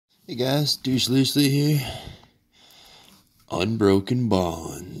Hey guys, Deuce Loosely here. Unbroken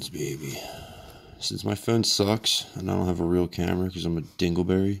bonds, baby. Since my phone sucks and I don't have a real camera because I'm a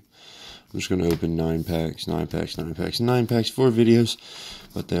dingleberry, I'm just going to open 9 packs, 9 packs, 9 packs, 9 packs, 4 videos,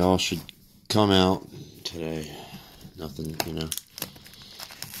 but they all should come out today. Nothing, you know.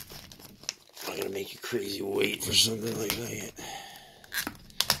 I'm not going to make you crazy wait for something like that.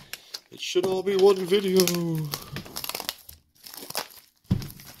 It should all be one video.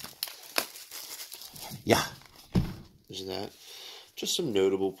 Yeah, there's that. Just some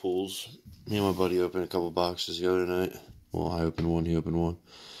notable pulls. Me and my buddy opened a couple boxes ago tonight. Well, I opened one, he opened one.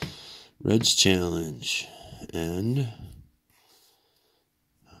 Reds Challenge. And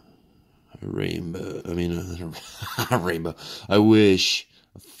a rainbow. I mean, a rainbow. I wish.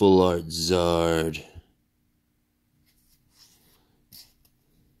 A full art Zard.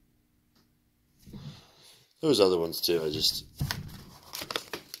 There was other ones too.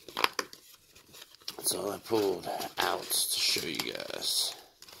 That's all I pulled out to show you guys.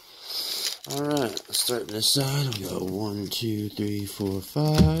 Alright, let's start on this side. We got 1, 2, 3, 4,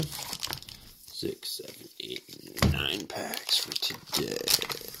 5, 6, 7, 8, 9 packs for today.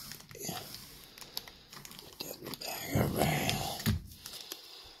 Put that in the bag. Alright.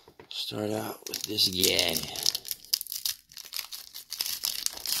 Start out with this guy.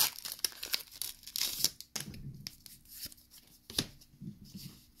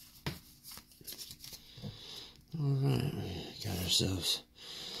 Alright, got ourselves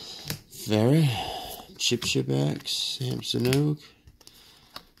Farrah, Chipchabax, Samson Oak,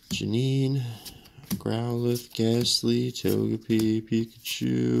 Janine, Growlithe, Ghastly, Togepi,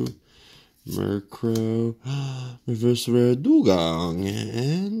 Pikachu, Murkrow, Reverse Rare Dugong,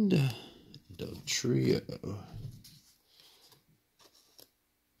 and Dugtrio.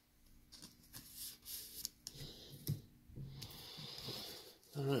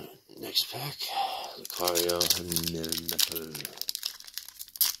 Alright, next pack, Lucario and Milmetal.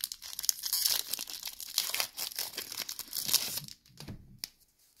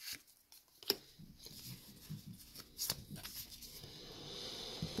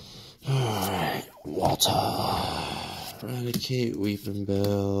 Alright, Walter, Eradicate, Weeping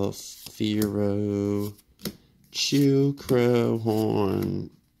Bell, Fearow, Chew, Crow, Horn,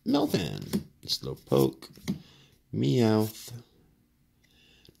 Melvin, Slowpoke, Meowth,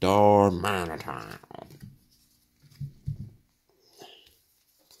 Darmanitan.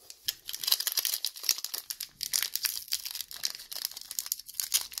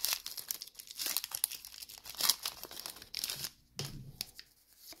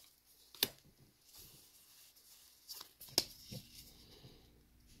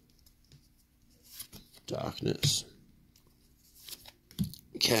 Darkness.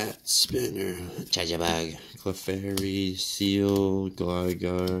 Cat, Spinner, Chajabag, Clefairy, Seal,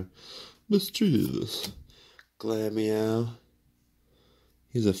 Gligar, Mischievous, Glameow.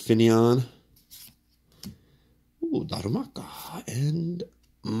 Here's a Finneon. Ooh, Darumaka. And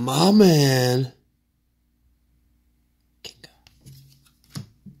my man, Kinga.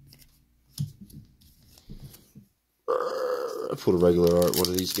 I pulled a regular art one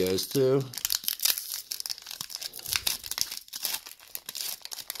of these guys too.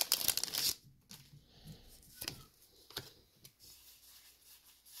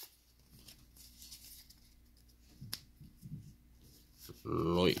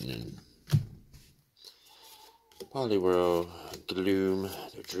 Lightning, Poliwhirl, Gloom,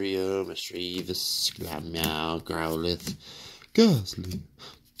 Dugtrio, Mischievous, Glameow, Growlithe, Ghastly,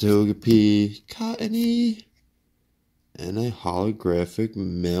 Togepi, Cottony, and a holographic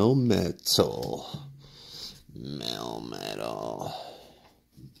Melmetal. Melmetal.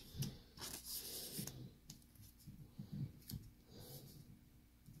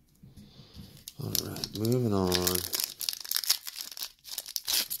 Alright, moving on.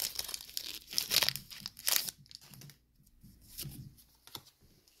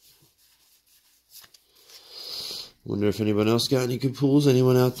 Wonder if anyone else got any good pulls.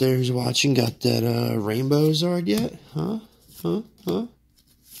 Anyone out there who's watching got that rainbow Zard yet? Huh? I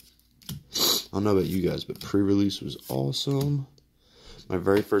don't know about you guys, but pre-release was awesome. My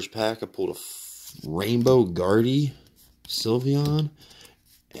very first pack, I pulled a rainbow Guardy Sylveon.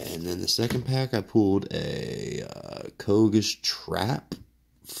 And then the second pack, I pulled a Koga's Trap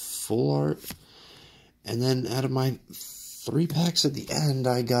full art. And then out of my 3 packs at the end,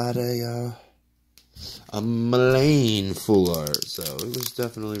 I got a Malane full art, so it was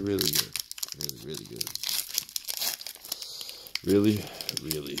definitely really good. Really good.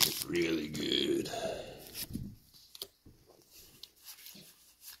 Really good.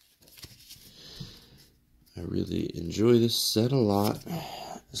 I really enjoy this set a lot.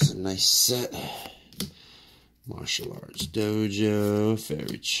 This is a nice set. Martial Arts Dojo,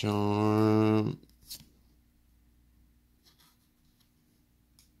 Fairy Charm.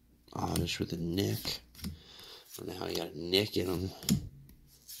 Oddish with a nick. I don't know how he got a nick in him.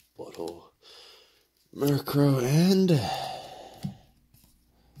 Butthole. Murkrow and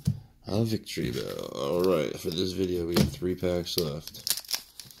a Victory Bell. Alright, for this video we got 3 packs left.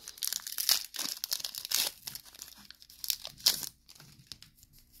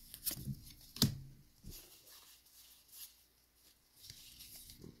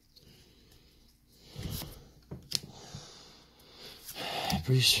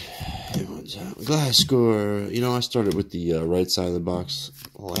 Glass score. You know, I started with the right side of the box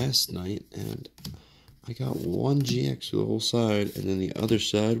last night, and I got 1 GX for the whole side, and then the other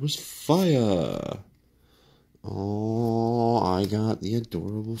side was fire. Oh, I got the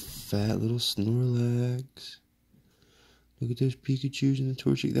adorable fat little Snorlax. Look at those Pikachus and the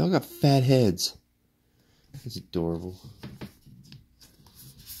Torchic. They all got fat heads. That's adorable.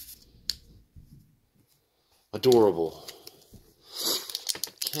 Adorable.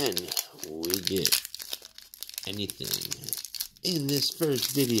 Can we get anything in this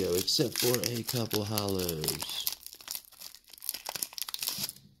first video except for a couple hollows?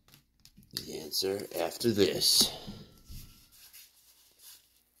 The answer after this.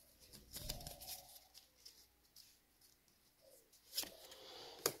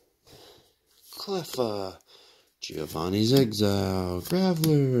 Cleffa, Giovanni's Exile,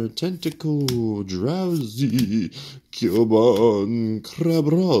 Graveler, Tentacle, Drowsy, Kyobon,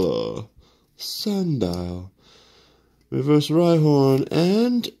 Crabrawler, Sundial, Reverse Rhyhorn,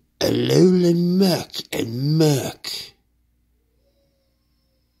 and Alolan Muck and Muck.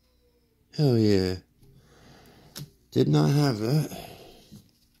 Hell yeah. Did not have that.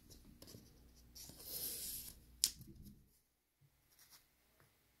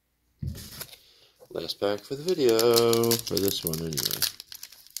 Last pack for the video, for this one anyway.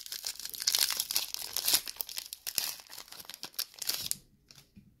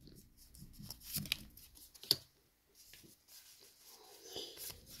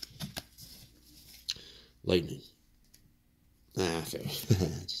 Lightning. Ah, fair.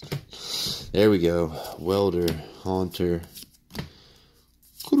 There we go. Welder, Haunter,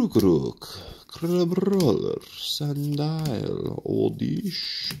 Kurukuruk, Crabrawler, Sandile,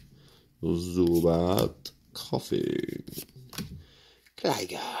 Oddish, Zubat, Coughing,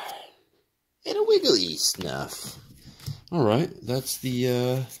 Gligar, and a Wiggly Snuff. Alright, that's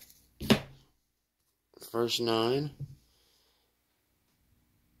the first 9.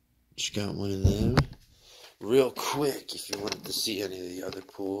 Just got one of them. Real quick, if you wanted to see any of the other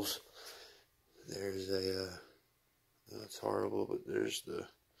pools, there's a, that's horrible, but there's the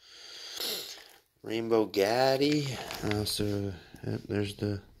Rainbow Gaddy. So, yep, there's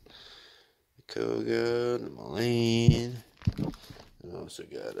the Koga, the Mullane. I also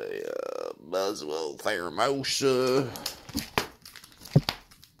got a Buzzwell Firemouse.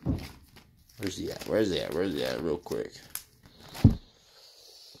 Where's he at? Where's he at? Where's he at? Real quick.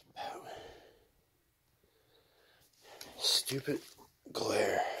 Stupid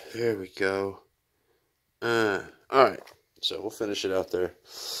glare. There we go. Alright. So we'll finish it out there.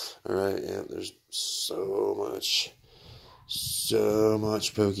 Alright, yeah, there's so much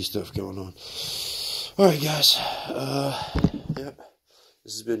pokey stuff going on. Alright, guys. Yep.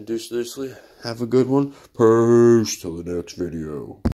 This has been Deuce Loosely. Have a good one. Peace till the next video.